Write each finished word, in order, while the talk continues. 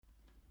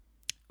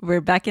We're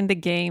back in the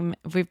game.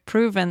 We've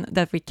proven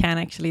that we can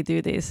actually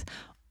do this.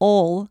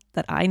 All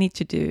that I need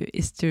to do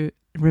is to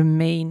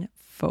remain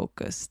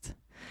focused.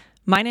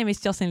 My name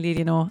is Jocelyn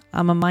Liljenå.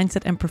 I'm a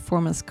mindset and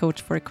performance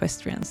coach for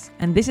equestrians,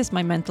 and this is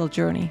my mental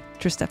journey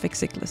through Staffic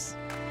Cyclus.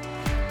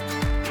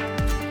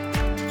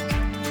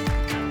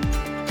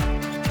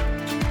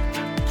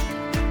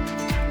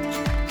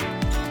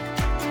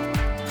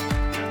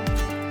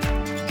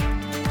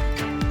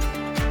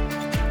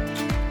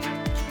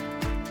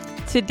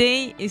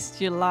 Today is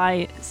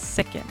July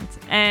 2nd,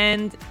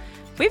 and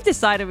we've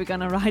decided we're going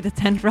to ride a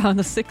 10th round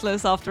of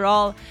Cyclus after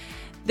all.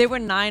 There were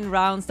 9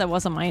 rounds. That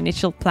wasn't my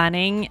initial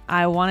planning.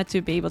 I wanted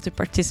to be able to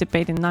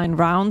participate in 9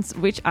 rounds,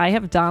 which I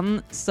have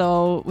done.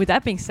 So with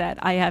that being said,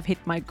 I have hit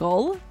my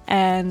goal,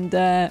 and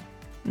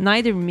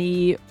neither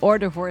me or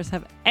the horse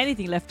have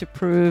anything left to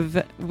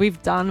prove. We've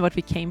done what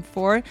we came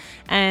for,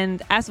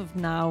 and as of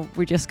now,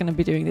 we're just going to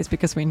be doing this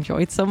because we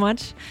enjoy it so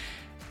much.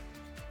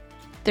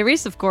 There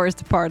is, of course,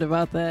 the part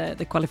about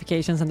the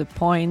qualifications and the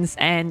points.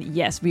 And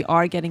yes, we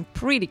are getting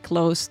pretty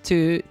close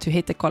to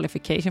hit the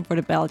qualification for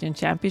the Belgian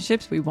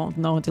Championships. We won't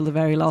know until the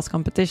very last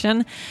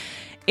competition.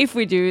 If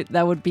we do,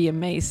 that would be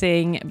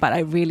amazing, but I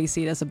really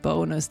see it as a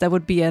bonus. That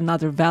would be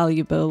another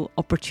valuable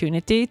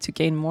opportunity to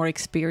gain more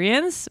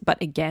experience. But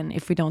again,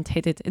 if we don't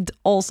hit it, it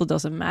also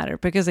doesn't matter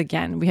because,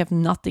 again, we have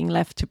nothing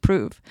left to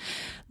prove.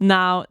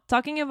 Now,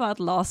 talking about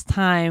last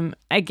time,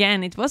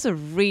 again, it was a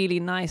really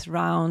nice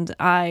round.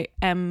 I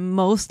am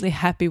mostly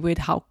happy with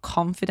how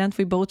confident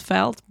we both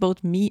felt,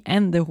 both me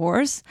and the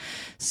horse.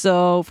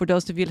 So for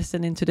those of you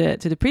listening to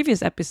the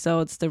previous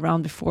episodes, the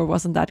round before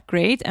wasn't that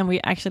great, and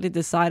we actually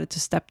decided to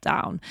step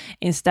down.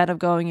 Instead of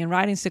going and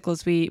riding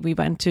cycles, we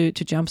went to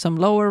jump some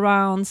lower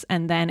rounds,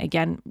 and then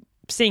again,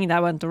 seeing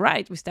that went all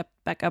right, we stepped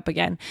back up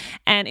again.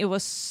 And it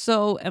was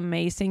so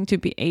amazing to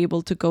be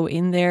able to go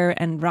in there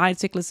and ride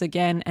cyclists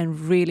again and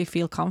really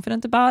feel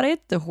confident about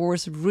it. The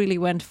horse really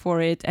went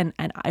for it, and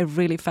I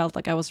really felt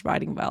like I was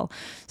riding well.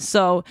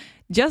 So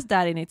just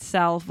that in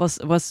itself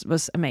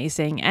was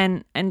amazing.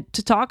 And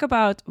to talk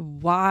about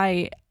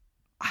why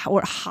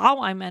or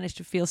how I managed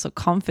to feel so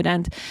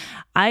confident,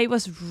 I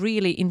was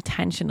really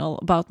intentional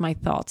about my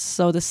thoughts.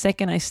 So the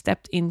second I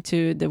stepped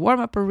into the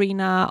warm-up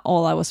arena,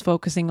 all I was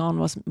focusing on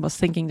was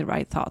thinking the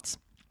right thoughts.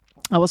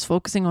 I was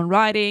focusing on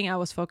riding. I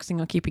was focusing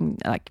on getting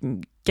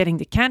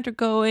the canter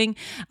going.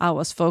 I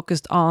was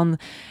focused on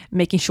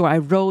making sure I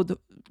rode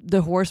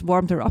the horse,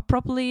 warmed her up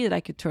properly, that I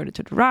could turn it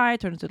to the right,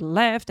 turn it to the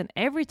left. And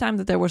every time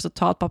that there was a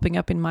thought popping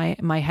up in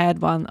my head,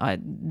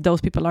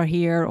 those people are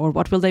here, or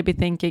what will they be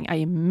thinking? I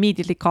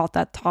immediately caught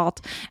that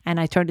thought and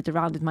I turned it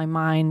around in my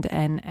mind,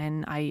 and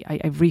I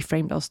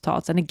reframed those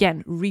thoughts. And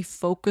again,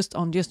 refocused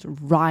on just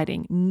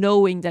riding,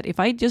 knowing that if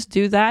I just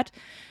do that,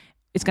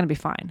 it's going to be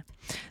fine.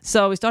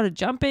 So we started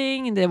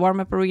jumping in the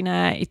warm-up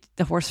arena.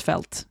 The horse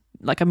felt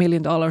like $1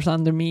 million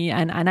under me.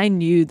 And I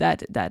knew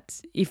that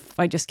if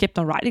I just kept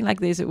on riding like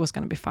this, it was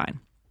going to be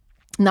fine.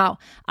 Now,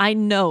 I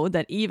know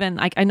that even,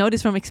 I know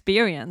this from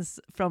experience,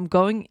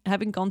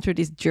 having gone through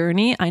this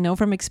journey, I know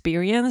from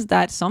experience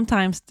that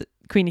sometimes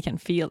Queenie can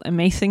feel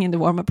amazing in the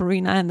warm-up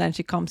arena, and then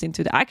she comes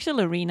into the actual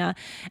arena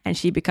and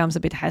she becomes a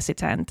bit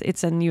hesitant.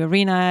 It's a new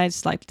arena, it's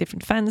slightly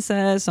different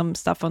fences, some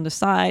stuff on the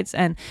sides,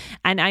 and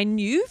I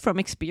knew from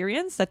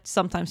experience that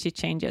sometimes she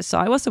changes. So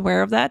I was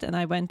aware of that, and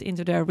I went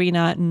into the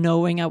arena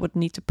knowing I would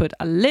need to put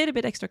a little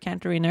bit extra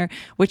canter in her,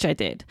 which I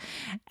did.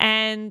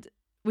 And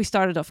we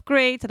started off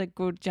great, had a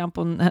good jump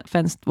on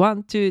fence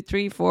 1, 2,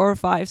 3, 4,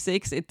 5,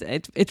 6.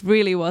 It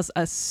really was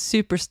a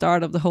super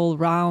start of the whole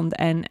round,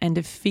 and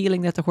the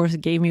feeling that the horse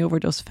gave me over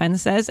those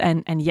fences.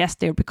 And yes,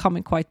 they're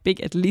becoming quite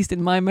big, at least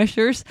in my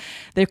measures.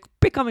 They're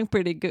becoming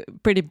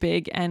pretty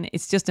big, and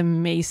it's just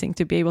amazing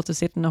to be able to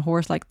sit on a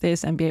horse like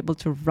this and be able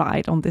to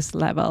ride on this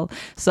level.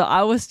 So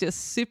I was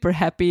just super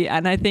happy,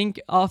 and I think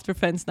after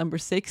fence number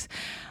 6,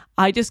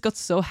 I just got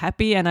so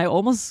happy, and I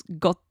almost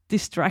got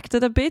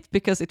distracted a bit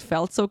because it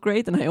felt so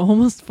great, and I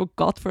almost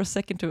forgot for a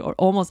second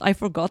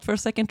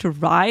to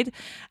ride.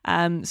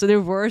 So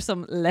there were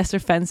some lesser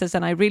fences,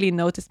 and I really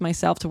noticed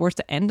myself towards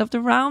the end of the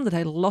round that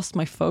I lost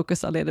my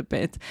focus a little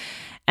bit.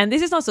 And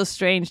this is not so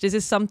strange. This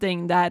is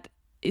something that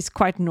is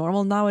quite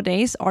normal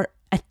nowadays. Our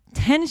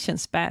attention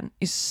span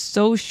is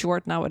so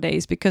short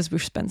nowadays because we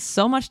spend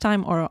so much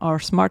time on our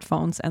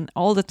smartphones, and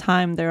all the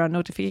time there are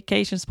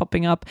notifications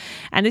popping up.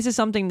 And this is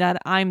something that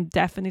I'm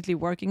definitely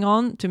working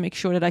on to make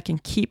sure that I can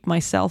keep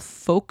myself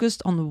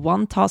focused on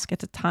one task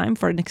at a time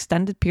for an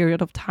extended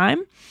period of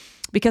time,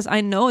 because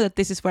I know that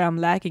this is where I'm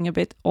lacking a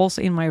bit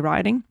also in my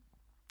riding.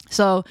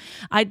 So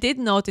I did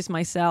notice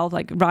myself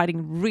like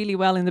riding really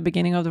well in the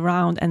beginning of the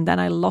round, and then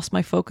I lost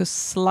my focus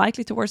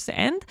slightly towards the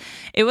end.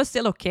 It was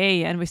still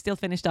okay, and we still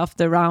finished off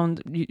the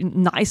round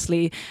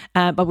nicely,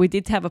 but we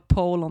did have a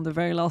pole on the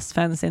very last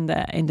fence in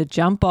the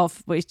jump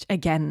off, which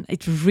again,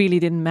 it really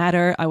didn't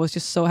matter. I was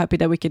just so happy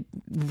that we could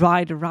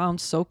ride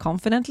around so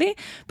confidently.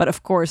 But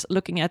of course,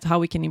 looking at how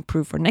we can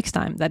improve for next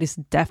time, that is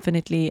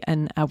definitely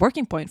a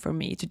working point for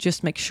me, to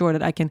just make sure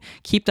that I can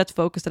keep that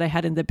focus that I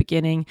had in the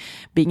beginning,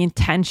 being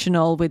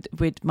intentional with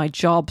with my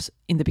jobs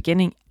in the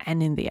beginning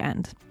and in the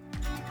end.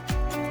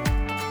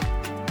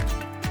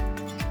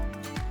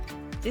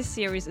 This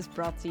series is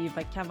brought to you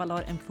by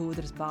Kavalar and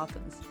Foeders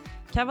Batens.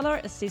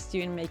 Kavalar assists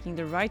you in making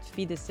the right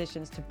feed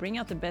decisions to bring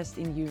out the best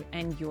in you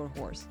and your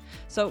horse.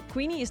 So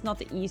Queenie is not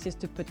the easiest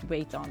to put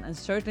weight on, and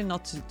certainly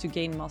not to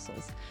gain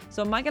muscles.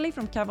 So Magali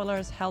from Kavalar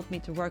has helped me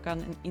to work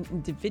on an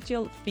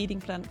individual feeding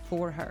plan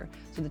for her,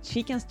 so that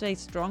she can stay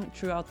strong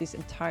throughout this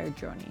entire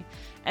journey.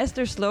 As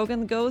their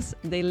slogan goes,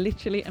 they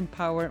literally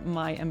empower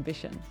my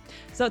ambition.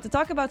 So to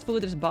talk about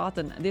Foeders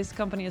Baten, this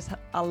company has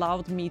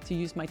allowed me to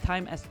use my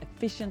time as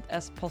efficient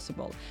as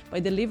possible by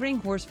delivering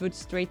horse food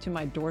straight to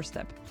my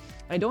doorstep.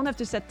 I don't have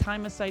to set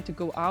time aside to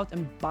go out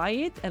and buy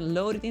it and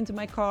load it into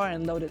my car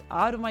and load it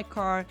out of my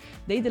car.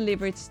 They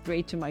deliver it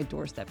straight to my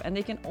doorstep, and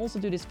they can also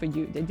do this for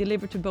you. They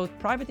deliver to both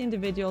private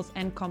individuals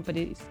and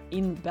companies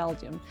in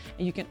Belgium,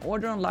 and you can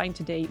order online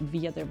today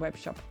via their web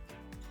shop.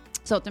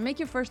 So to make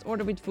your first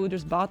order with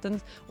Foeders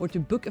Batens or to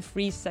book a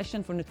free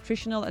session for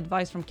nutritional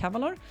advice from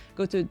Kavalar,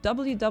 go to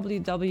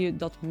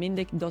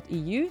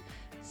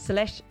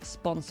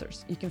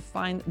www.mindic.eu/sponsors. You can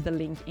find the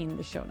link in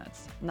the show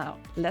notes. Now,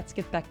 let's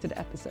get back to the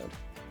episode.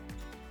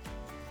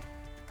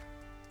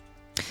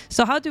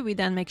 So how do we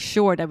then make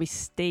sure that we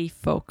stay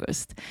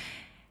focused?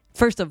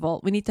 First of all,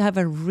 we need to have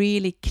a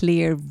really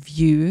clear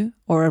view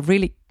or a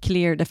really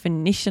clear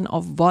definition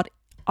of what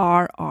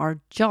are our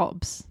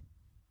jobs.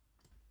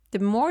 The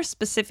more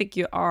specific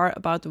you are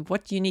about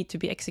what you need to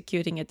be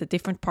executing at the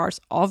different parts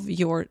of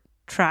your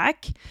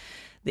track,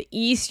 the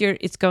easier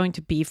it's going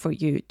to be for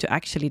you to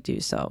actually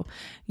do so.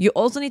 You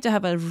also need to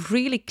have a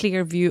really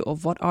clear view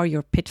of what are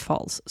your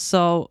pitfalls.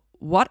 So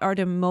what are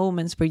the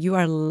moments where you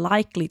are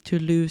likely to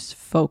lose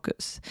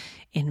focus?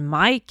 In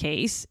my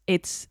case,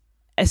 it's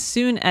as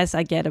soon as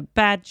I get a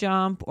bad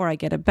jump or I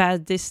get a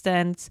bad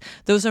distance.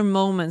 Those are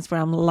moments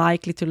where I'm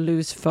likely to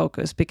lose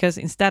focus, because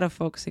instead of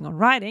focusing on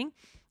riding,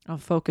 I'm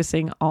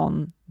focusing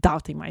on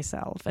doubting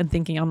myself and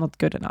thinking I'm not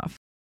good enough.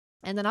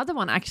 And another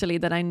one actually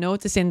that I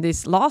noticed in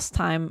this last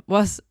time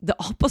was the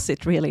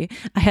opposite, really.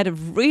 I had a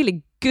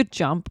really good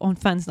jump on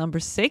fence number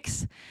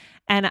 6.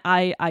 And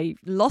I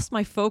lost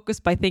my focus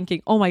by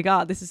thinking, oh my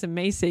God, this is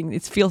amazing.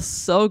 It feels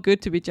so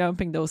good to be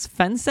jumping those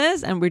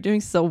fences and we're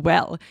doing so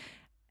well.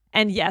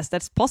 And yes,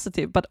 that's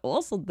positive, but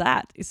also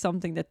that is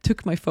something that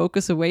took my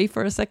focus away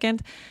for a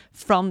second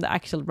from the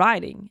actual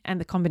riding. And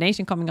the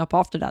combination coming up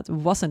after that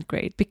wasn't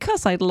great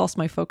because I lost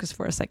my focus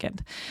for a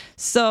second.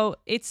 So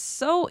it's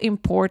so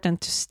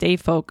important to stay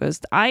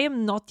focused. I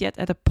am not yet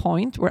at a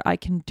point where I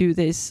can do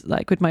this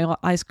like with my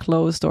eyes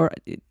closed or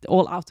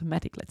all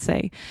automatic, let's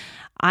say.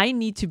 I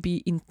need to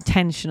be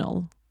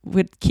intentional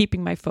with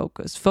keeping my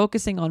focus,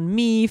 focusing on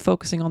me,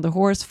 focusing on the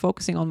horse,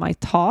 focusing on my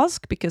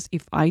task, because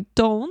if I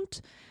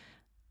don't,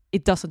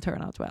 it doesn't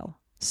turn out well.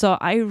 So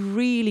I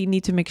really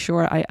need to make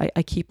sure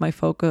I keep my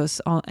focus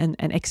on and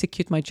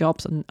execute my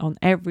jobs on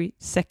every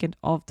second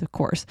of the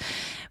course.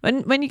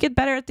 When you get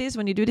better at this,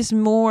 when you do this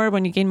more,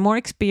 when you gain more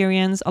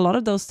experience, a lot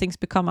of those things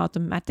become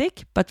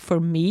automatic. But for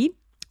me,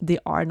 they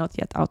are not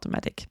yet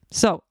automatic.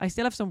 So I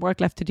still have some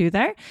work left to do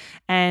there.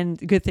 And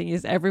the good thing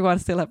is everyone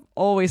still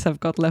always have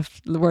got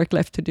work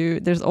left to do.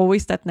 There's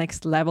always that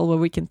next level where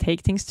we can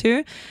take things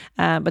to.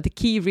 But the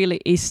key really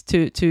is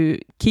to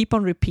keep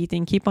on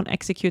repeating, keep on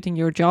executing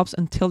your jobs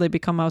until they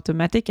become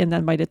automatic. And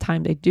then by the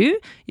time they do,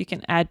 you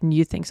can add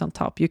new things on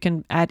top. You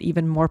can add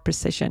even more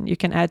precision. You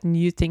can add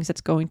new things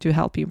that's going to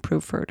help you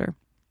improve further.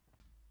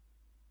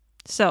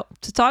 So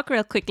to talk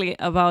real quickly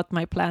about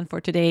my plan for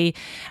today,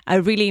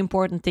 a really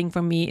important thing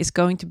for me is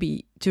going to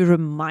be to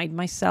remind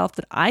myself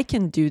that I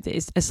can do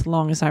this as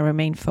long as I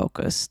remain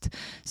focused.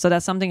 So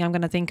that's something I'm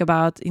going to think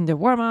about in the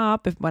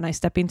warm-up, when I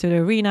step into the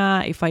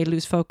arena, if I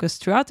lose focus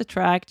throughout the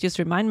track, just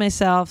remind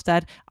myself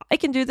that I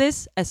can do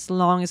this as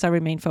long as I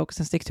remain focused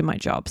and stick to my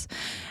jobs.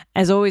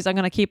 As always, I'm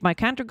going to keep my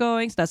canter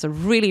going. So that's a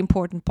really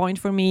important point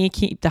for me.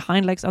 Keep the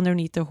hind legs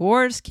underneath the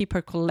horse, keep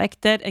her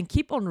collected, and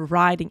keep on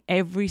riding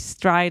every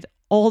stride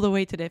all the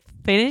way to the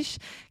finish.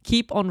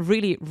 Keep on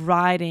really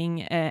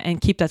riding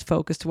and keep that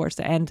focus towards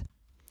the end.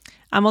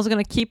 I'm also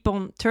going to keep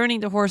on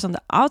turning the horse on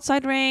the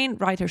outside rein,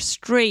 ride her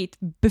straight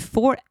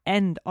before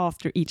and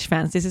after each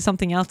fence. This is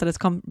something else that has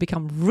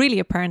become really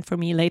apparent for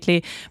me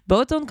lately,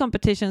 both on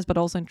competitions but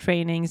also in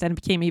trainings, and it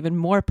became even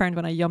more apparent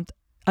when I jumped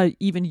an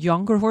even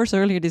younger horse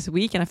earlier this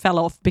week and I fell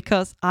off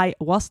because I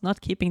was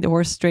not keeping the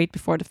horse straight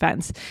before the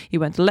fence. He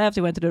went to the left,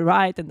 he went to the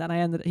right, and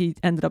then he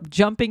ended up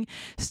jumping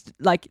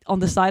like on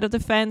the side of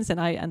the fence,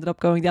 and I ended up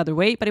going the other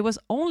way. But it was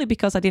only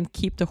because I didn't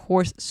keep the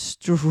horse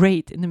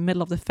straight in the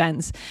middle of the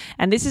fence.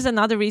 And this is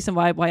another reason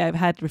why I've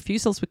had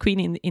refusals with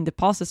Queenie in the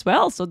past as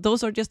well. So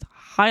those are just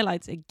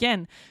highlights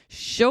again,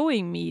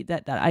 showing me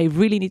that I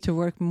really need to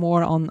work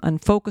more on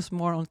and focus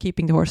more on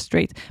keeping the horse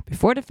straight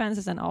before the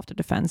fences and after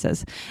the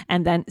fences,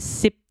 and then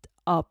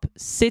up,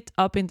 sit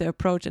up in the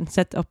approach and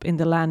set up in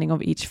the landing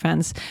of each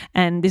fence.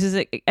 And this is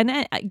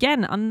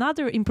again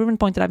another improvement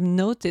point that I've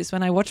noticed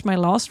when I watched my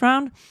last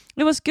round.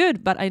 It was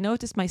good, but I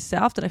noticed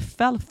myself that I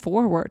fell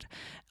forward.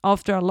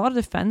 After a lot of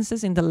the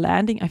fences in the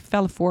landing, I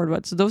fell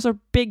forward. So those are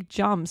big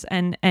jumps,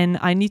 and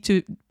I need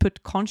to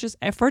put conscious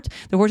effort.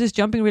 The horse is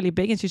jumping really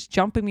big and she's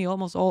jumping me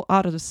almost all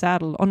out of the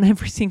saddle on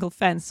every single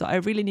fence. So I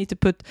really need to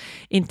put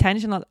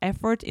intentional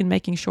effort in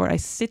making sure I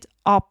sit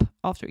up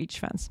after each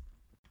fence.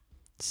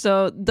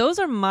 So those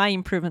are my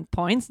improvement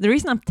points. The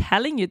reason I'm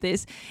telling you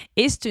this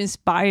is to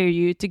inspire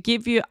you, to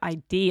give you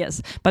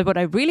ideas. But what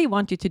I really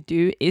want you to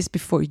do is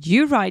before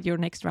you ride your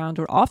next round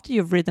or after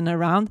you've ridden a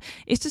round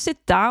is to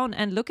sit down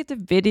and look at the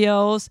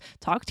videos,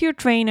 talk to your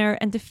trainer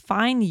and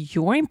define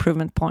your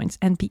improvement points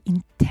and be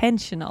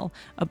intentional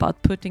about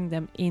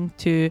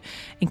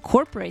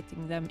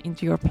incorporating them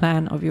into your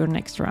plan of your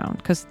next round,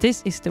 because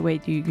this is the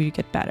way you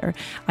get better.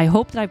 I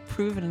hope that I've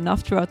proven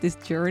enough throughout this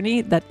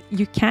journey that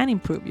you can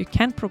improve, you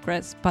can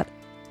progress, but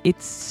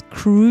it's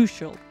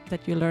crucial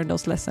that you learn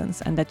those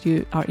lessons and that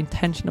you are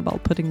intentional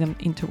about putting them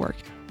into work.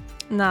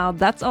 Now,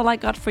 that's all I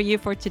got for you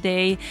for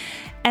today.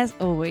 As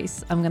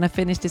always, I'm going to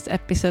finish this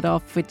episode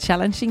off with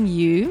challenging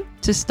you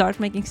to start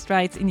making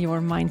strides in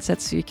your mindset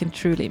so you can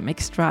truly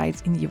make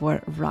strides in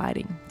your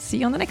riding. See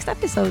you on the next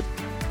episode.